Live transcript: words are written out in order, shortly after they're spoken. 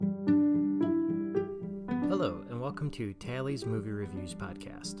Hello, and welcome to Tally's Movie Reviews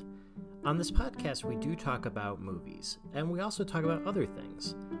podcast. On this podcast, we do talk about movies, and we also talk about other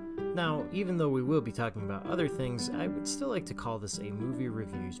things. Now, even though we will be talking about other things, I would still like to call this a movie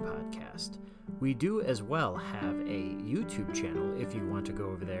reviews podcast. We do as well have a YouTube channel if you want to go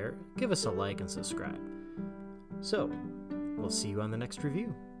over there, give us a like and subscribe. So, we'll see you on the next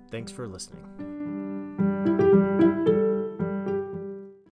review. Thanks for listening.